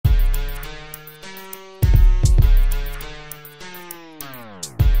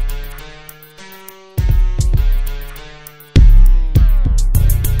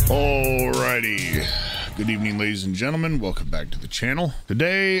Alrighty, good evening ladies and gentlemen, welcome back to the channel.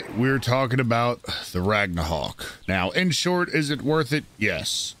 Today we're talking about the Ragnahawk. Now in short, is it worth it?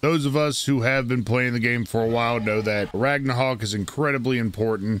 Yes. Those of us who have been playing the game for a while know that Ragnahawk is incredibly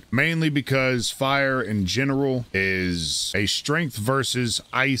important, mainly because fire in general is a strength versus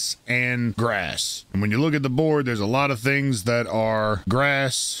ice and grass. And when you look at the board, there's a lot of things that are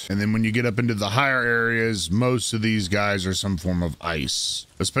grass, and then when you get up into the higher areas, most of these guys are some form of ice.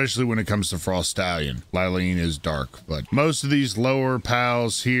 Especially when it comes to Frost Stallion. Lilene is dark, but most of these lower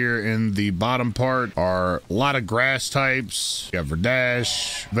pals here in the bottom part are a lot of grass types. You have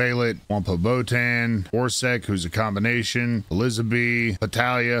Verdash, Valet, Wampa Botan, Orsec, who's a combination, Elizabeth,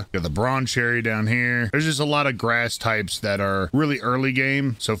 Patalia, you have the Bronze Cherry down here. There's just a lot of grass types that are really early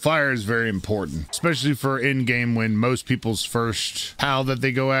game, so fire is very important, especially for in game when most people's first pal that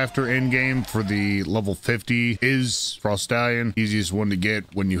they go after in game for the level 50 is Frost Stallion, easiest one to get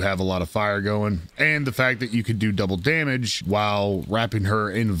when you have a lot of fire going, and the fact that you could do double damage while wrapping her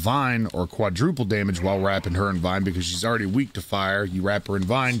in vine, or quadruple damage while wrapping her in vine, because she's already weak to fire. You wrap her in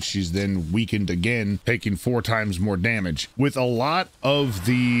vine, she's then weakened again, taking 4 times more damage. With a lot of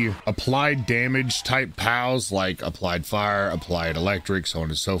the applied damage type pals like applied fire, applied electric, so on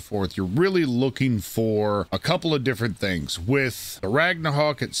and so forth, you're really looking for a couple of different things. With the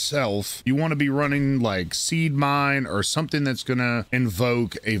Ragnahawk itself, you want to be running like seed mine or something that's gonna invoke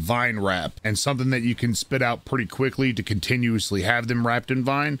a vine wrap, and something that you can spit out pretty quickly to continuously have them wrapped in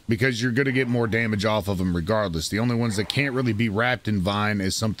vine, because you're going to get more damage off of them regardless. The only ones that can't really be wrapped in vine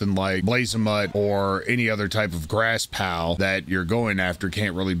is something like Blazamut or any other type of grass pal that you're going after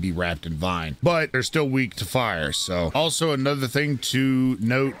can't really be wrapped in vine, but they're still weak to fire. So also another thing to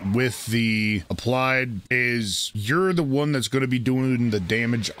note with the applied is you're the one that's going to be doing the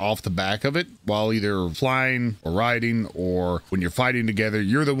damage off the back of it while either flying or riding, or when you're fighting together,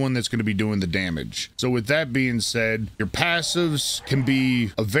 you're the one that's going to be doing the damage. So with that being said, your passives can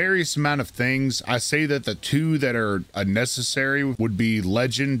be a various amount of things. I say that the 2 that are unnecessary would be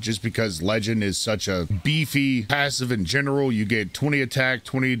Legend, just because Legend is such a beefy passive in general. You get 20 attack,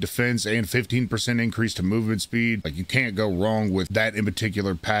 20 defense, and 15% increase to movement speed. Like, you can't go wrong with that in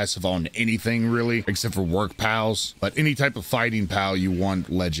particular passive on anything really, except for work pals. But any type of fighting pal, you want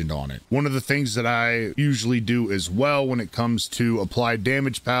Legend on it. One of the things that I usually do as well when it comes to applied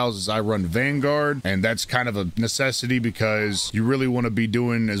damage pals is I run Vanguard, and that's kind of a necessity because you really want to be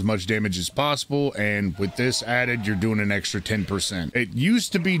doing as much damage as possible, and with this added you're doing an extra 10%. It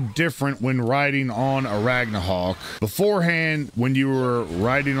used to be different when riding on a Ragnahawk. Beforehand, when you were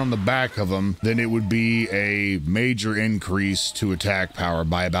riding on the back of them, then it would be a major increase to attack power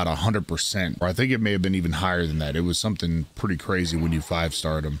by about 100%, or I think it may have been even higher than that. It was something pretty crazy when you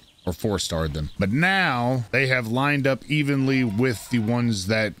 5-starred them or 4-starred them. But now they have lined up evenly with the ones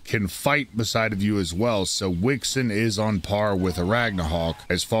that can fight beside of you as well. So Wixen is on par with a Ragnahawk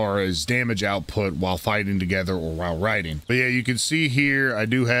as far as damage output while fighting together or while riding. But yeah, you can see here I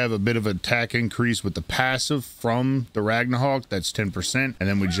do have a bit of attack increase with the passive from the Ragnahawk. That's 10%. And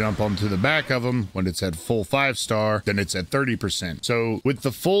then we jump onto the back of them when it's at full 5-star, then it's at 30%. So with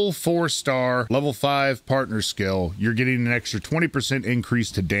the full 4-star level 5 partner skill, you're getting an extra 20%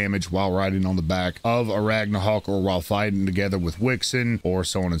 increase to damage while riding on the back of a Ragnahawk, or while fighting together with Wixen, or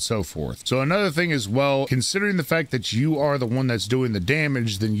so on and so forth. So another thing as well, considering the fact that you are the one that's doing the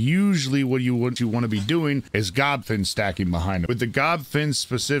damage, then usually what you want to be doing is Gobfin stacking behind it. With the Gobfin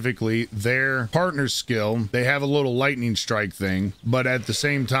specifically, their partner skill, they have a little lightning strike thing, but at the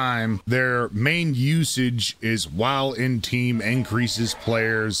same time their main usage is while in team increases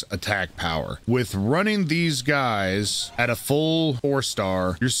players attack power. With running these guys at a full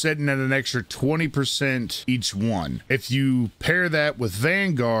 4-star, you're setting at an extra 20% each one. If you pair that with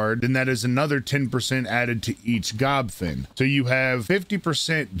Vanguard, then that is another 10% added to each Gobfin. So you have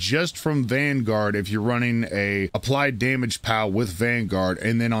 50% just from Vanguard if you're running a applied damage pal with Vanguard,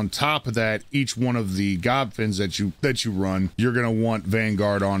 and then on top of that, each one of the Gobfins that you run, you're gonna want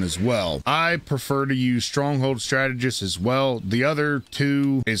Vanguard on as well. I prefer to use Stronghold Strategist as well. The other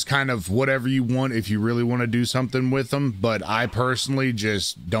 2 is kind of whatever you want if you really want to do something with them, but I personally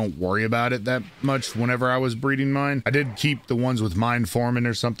just don't worry about it that much whenever I was breeding mine. I did keep the ones with Mine Foreman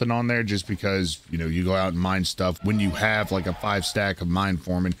or something on there just because, you know, you go out and mine stuff. When you have like a 5 stack of Mine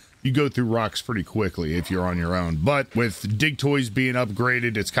Foreman, you go through rocks pretty quickly if you're on your own. But with dig toys being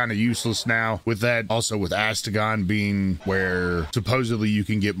upgraded, it's kind of useless now. With that, also with Astagon being where supposedly you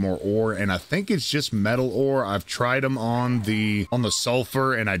can get more ore, and I think it's just metal ore. I've tried them on the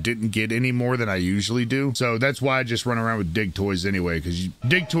sulfur and I didn't get any more than I usually do. So that's why I just run around with dig toys anyway, because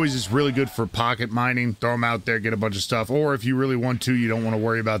dig toys is really good for pocket mining. Throw them out there, get a bunch of stuff. Or if you really want to, you don't want to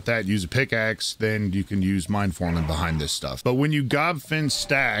worry about that, use a pickaxe, then you can use mine forming behind this stuff. But when you gobfin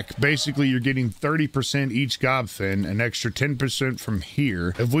stack, basically you're getting 30% each gobfin, an extra 10% from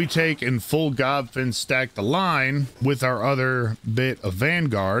here. If we take and full gobfin stack the line with our other bit of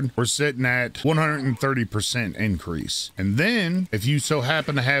Vanguard, we're sitting at 130% increase. And then if you so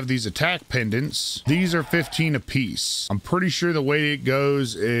happen to have these attack pendants, these are 15 apiece. I'm pretty sure the way it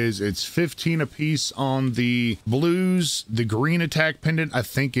goes is it's 15 apiece on the blues. The green attack pendant I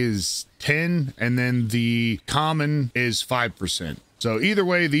think is 10, and then the common is 5%. So either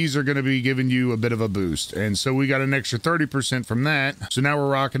way, these are going to be giving you a bit of a boost. And so we got an extra 30% from that. So now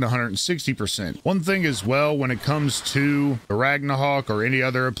we're rocking 160%. One thing as well, when it comes to the Ragnahawk or any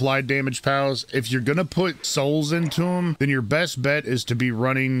other applied damage pals, if you're going to put souls into them, then your best bet is to be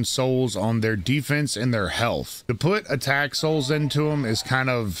running souls on their defense and their health. To put attack souls into them is kind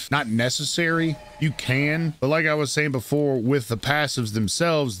of not necessary. You can, but like I was saying before, with the passives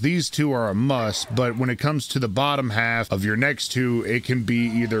themselves, these two are a must. But when it comes to the bottom half of your next two, it can be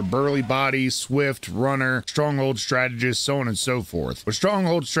either burly body, swift, runner, stronghold strategist, so on and so forth. With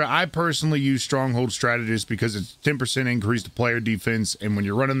stronghold I personally use stronghold strategist because it's 10% increase to player defense, and when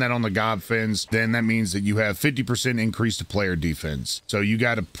you're running that on the gobfins, then that means that you have 50% increase to player defense. So you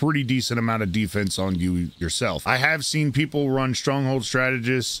got a pretty decent amount of defense on you yourself. I have seen people run stronghold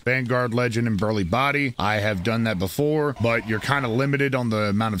strategist, Vanguard legend, and burly body. I have done that before, but you're kind of limited on the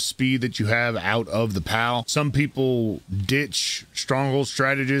amount of speed that you have out of the pal. Some people ditch stronghold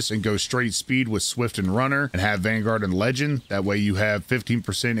strategist and go straight speed with swift and runner and have Vanguard and legend. That way you have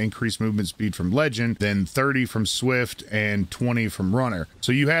 15% increased movement speed from legend, then 30 from swift and 20 from runner.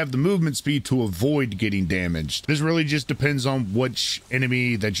 So you have the movement speed to avoid getting damaged. This really just depends on which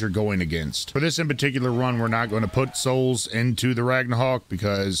enemy that you're going against. For this in particular run, we're not going to put souls into the Ragnahawk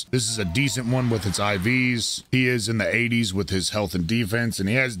because this is a decent one with its IVs. He is in the 80s with his health and defense, and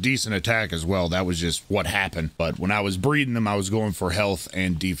he has decent attack as well. That was just what happened. But when I was breeding them, I was going for health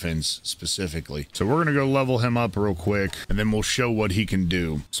and defense specifically. So we're gonna go level him up real quick, and then we'll show what he can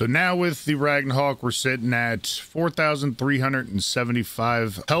do. So now with the Ragnahawk, we're sitting at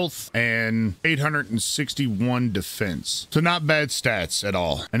 4,375 health and 861 defense. So not bad stats at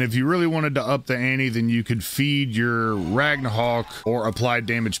all. And if you really wanted to up the ante, then you could feed your Ragnahawk or applied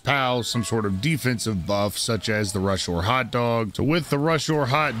damage pal some sort of defensive buff, such as the Rush Ore Hot Dog. So with the Rush Ore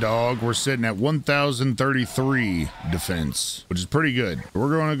Hot Dog, we're sitting at 1,033 defense, which is pretty good. We're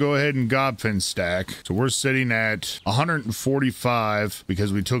going to go ahead and gobfin stack. So we're sitting at 145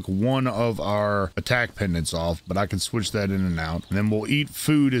 because we took one of our attack pendants off, but I can switch that in and out. And then we'll eat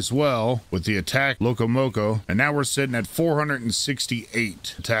food as well with the attack Locomoco. And now we're sitting at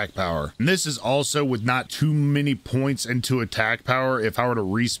 468 attack power. And this is also with not too many points into attack power. If I were to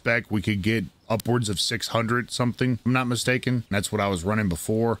respec, we could get upwards of 600 something, if I'm not mistaken. That's what I was running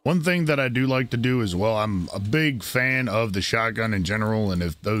before. One thing that I do like to do as well, I'm a big fan of the shotgun in general, and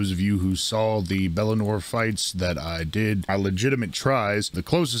if those of you who saw the Bellinor fights that I did, my legitimate tries, the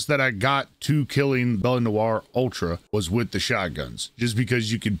closest that I got to killing Bellinor Ultra was with the shotguns, just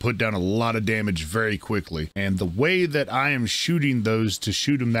because you can put down a lot of damage very quickly. And the way that I am shooting those to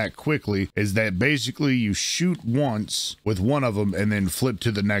shoot them that quickly is that basically you shoot once with one of them and then flip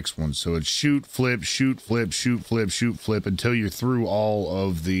to the next one. So it's shoot, flip, shoot, flip, shoot, flip, shoot, flip until you're through all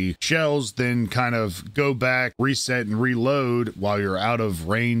of the shells, then kind of go back, reset and reload while you're out of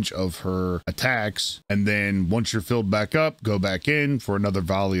range of her attacks. And then once you're filled back up, go back in for another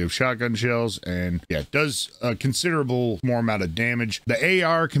volley of shotgun shells. And yeah, it does a considerable more amount of damage. The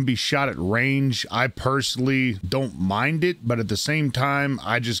AR can be shot at range. I personally don't mind it, but at the same time,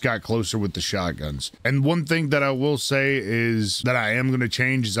 I just got closer with the shotguns. And one thing that I will say is that I am going to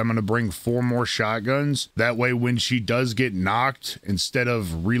change is I'm going to bring 4 more shotguns. That way, when she does get knocked, instead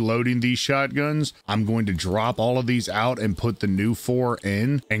of reloading these shotguns, I'm going to drop all of these out and put the new 4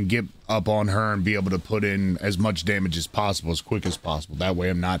 in and get up on her and be able to put in as much damage as possible, as quick as possible. That way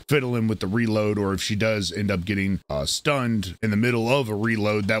I'm not fiddling with the reload, or if she does end up getting stunned in the middle of a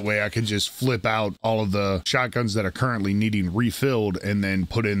reload, that way I can just flip out all of the shotguns that are currently needing refilled and then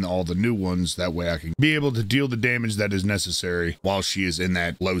put in all the new ones. That way I can be able to deal the damage that is necessary while she is in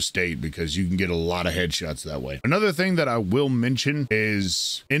that low state, because you can get a lot of headshots that way. Another thing that I will mention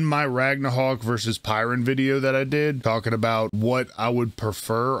is in my Ragnahawk versus Pyron video that I did, talking about what I would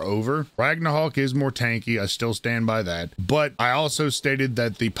prefer over. Ragnahawk is more tanky, I still stand by that, but I also stated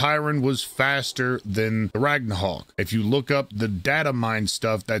that the Pyron was faster than the Ragnahawk. If you look up the data mine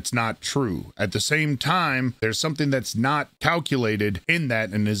stuff, that's not true. At the same time, there's something that's not calculated in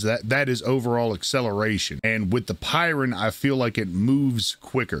that, and that is overall acceleration. And with the Pyron, I feel like it moves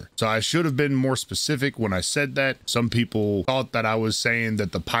quicker. So I should have been more specific when I said that. Some people thought that I was saying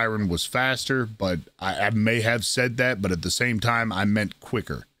that the Pyron was faster, but I may have said that, but at the same time, I meant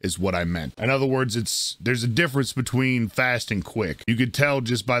quicker is what I meant. In other words, there's a difference between fast and quick. You could tell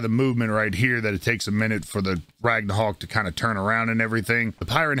just by the movement right here that it takes a minute for the Ragnahawk to kind of turn around and everything. The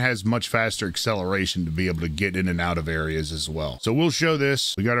Pyron has much faster acceleration to be able to get in and out of areas as well. So we'll show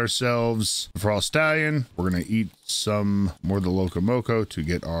this. We got ourselves the Frost Stallion. We're gonna eat some more of the Locomoco to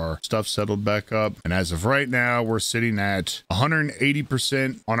get our stuff settled back up. And as of right now, we're sitting at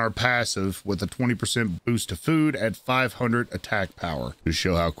 180% on our passive with a 20% boost to food at 500 attack power to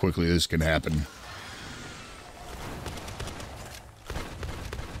show how quickly this can happen.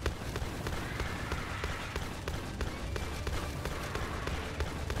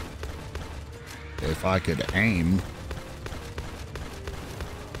 If I could aim.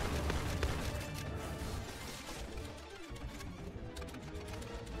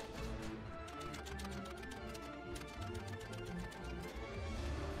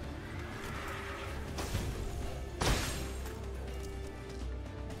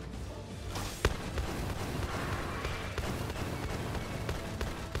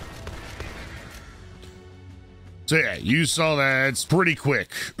 So yeah, you saw that. It's pretty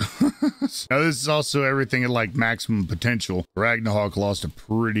quick. Now this is also everything at like maximum potential. Ragnahawk lost a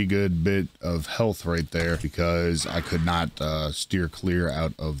pretty good bit of health right there because I could not steer clear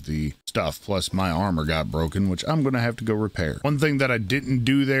out of the stuff. Plus my armor got broken, which I'm gonna have to go repair. One thing that I didn't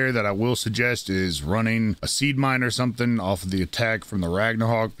do there that I will suggest is running a seed mine or something off of the attack from the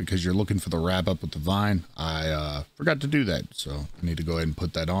Ragnahawk, because you're looking for the wrap up with the vine. I forgot to do that, so I need to go ahead and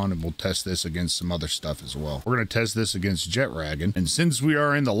put that on, and we'll test this against some other stuff as well. We're gonna test this against Jet Dragon, and since we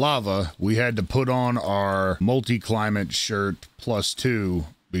are in the lava, we had to put on our multi-climate shirt +2,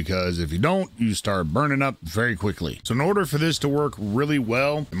 because if you don't, you start burning up very quickly. So in order for this to work really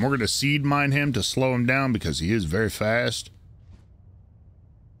well, and we're going to seed mine him to slow him down because he is very fast.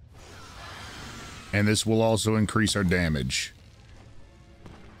 And this will also increase our damage.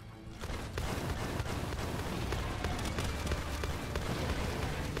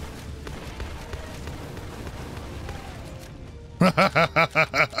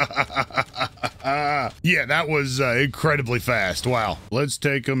 Yeah, that was incredibly fast. Wow. Let's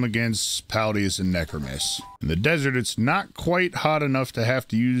take them against Paldius and Necromis. In the desert, it's not quite hot enough to have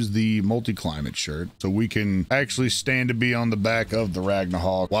to use the multi-climate shirt, so we can actually stand to be on the back of the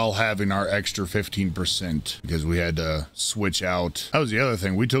Ragnahawk while having our extra 15%, because we had to switch out. That was the other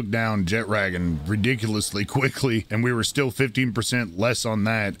thing. We took down Jet Dragon ridiculously quickly, and we were still 15% less on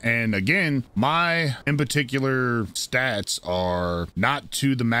that. And again, my in particular stats are not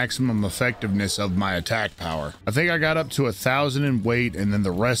to the maximum effectiveness of my attack power. I think I got up to 1,000 in weight, and then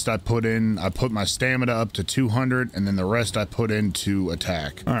the rest I put my stamina up to 200, and then the rest I put into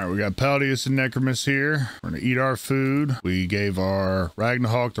attack. All right, we got Paldius and Necromis here. We're gonna eat our food. We gave our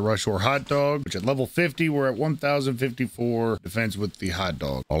Ragnahawk the Rushore hot dog, which at level 50, we're at 1,054 defense with the hot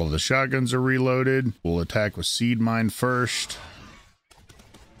dog. All of the shotguns are reloaded. We'll attack with seed mine first.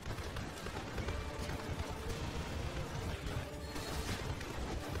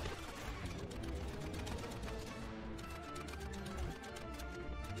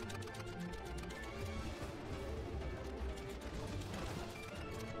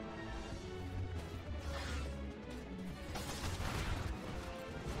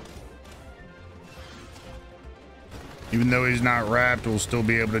 Even though he's not wrapped, we'll still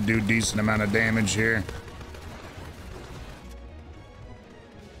be able to do a decent amount of damage here.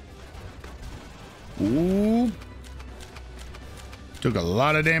 Ooh. Took a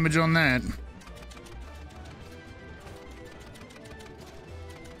lot of damage on that.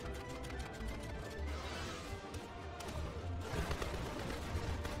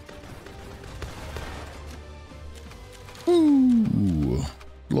 Ooh.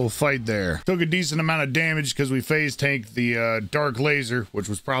 A little fight there. Took a decent amount of damage because we phase tanked the dark laser, which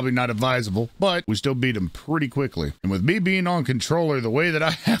was probably not advisable, but we still beat him pretty quickly. And with me being on controller, the way that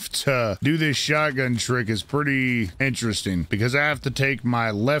I have to do this shotgun trick is pretty interesting because I have to take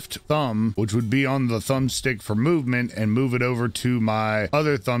my left thumb, which would be on the thumbstick for movement, and move it over to my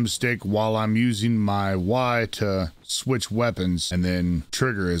other thumbstick while I'm using my Y to switch weapons and then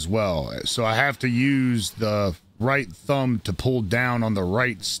trigger as well. So I have to use the right thumb to pull down on the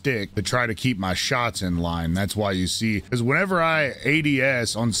right stick to try to keep my shots in line. That's why you see, because whenever I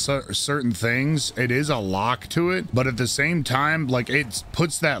ADS on certain things, it is a lock to it, but at the same time, like, it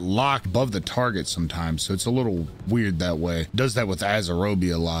puts that lock above the target sometimes, so it's a little weird that way. It does that with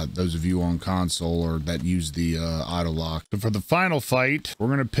Azarobi a lot, those of you on console or that use the auto lock. So for the final fight, we're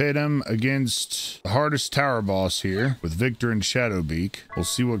gonna pit him against the hardest tower boss here with Victor and Shadowbeak. We'll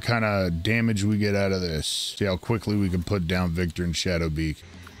see what kind of damage we get out of this. See how quickly we can put down Victor and Shadowbeak.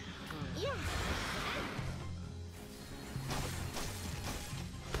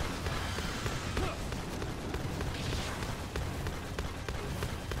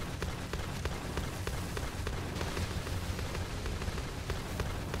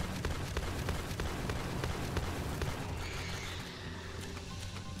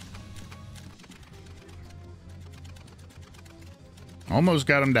 Almost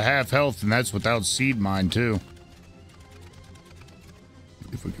got him to half health, and that's without seed mine too.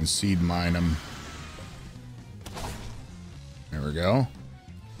 If we can seed mine him. There we go.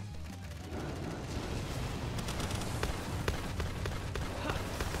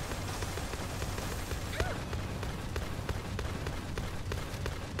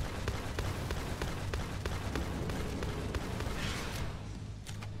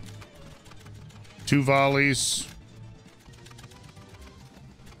 Two volleys.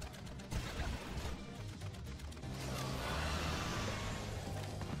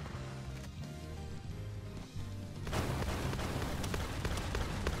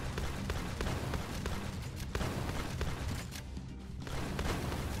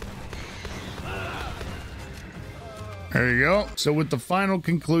 There you go. So with the final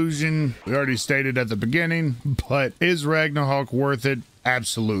conclusion, we already stated at the beginning, but is Ragnahawk worth it?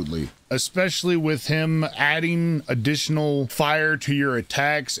 Absolutely. Especially with him adding additional fire to your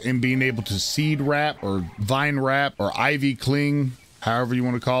attacks and being able to seed wrap or vine wrap or ivy cling, however you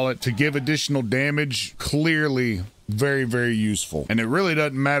want to call it, to give additional damage. Clearly very, very useful. And it really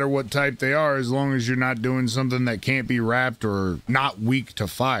doesn't matter what type they are, as long as you're not doing something that can't be wrapped or not weak to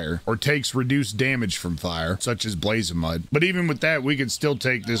fire or takes reduced damage from fire, such as Blaze of Mud. But even with that, we could still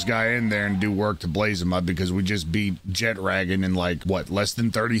take this guy in there and do work to Blaze of Mud because we just beat Jet Dragon in like, what, less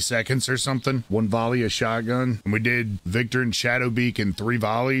than 30 seconds or something? One volley, a shotgun. And we did Victor and Shadowbeak in 3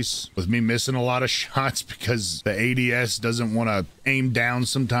 volleys with me missing a lot of shots because the ADS doesn't want to aim down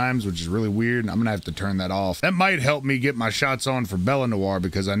sometimes, which is really weird. I'm gonna have to turn that off. That might help me get my shots on for Bella Noir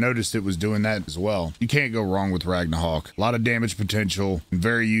because I noticed it was doing that as well. You can't go wrong with Ragnahawk. A lot of damage potential,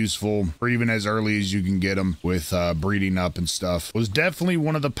 very useful, or even as early as you can get them with breeding up and stuff. Was definitely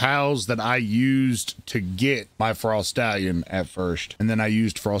one of the pals that I used to get my Frost Stallion at first. And then I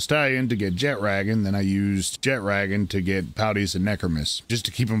used Frost Stallion to get Jet Dragon. Then I used Jet Dragon to get Pouties and Necromus, just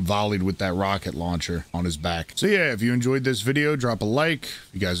to keep him volleyed with that rocket launcher on his back. So yeah, if you enjoyed this video, drop a like. If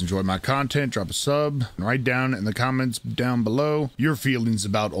you guys enjoyed my content, drop a sub, and write down in the comments down below your feelings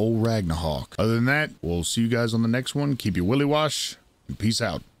about old Ragnahawk. Other than that, we'll see you guys on the next one. Keep your willy wash and peace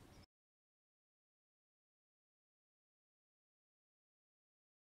out.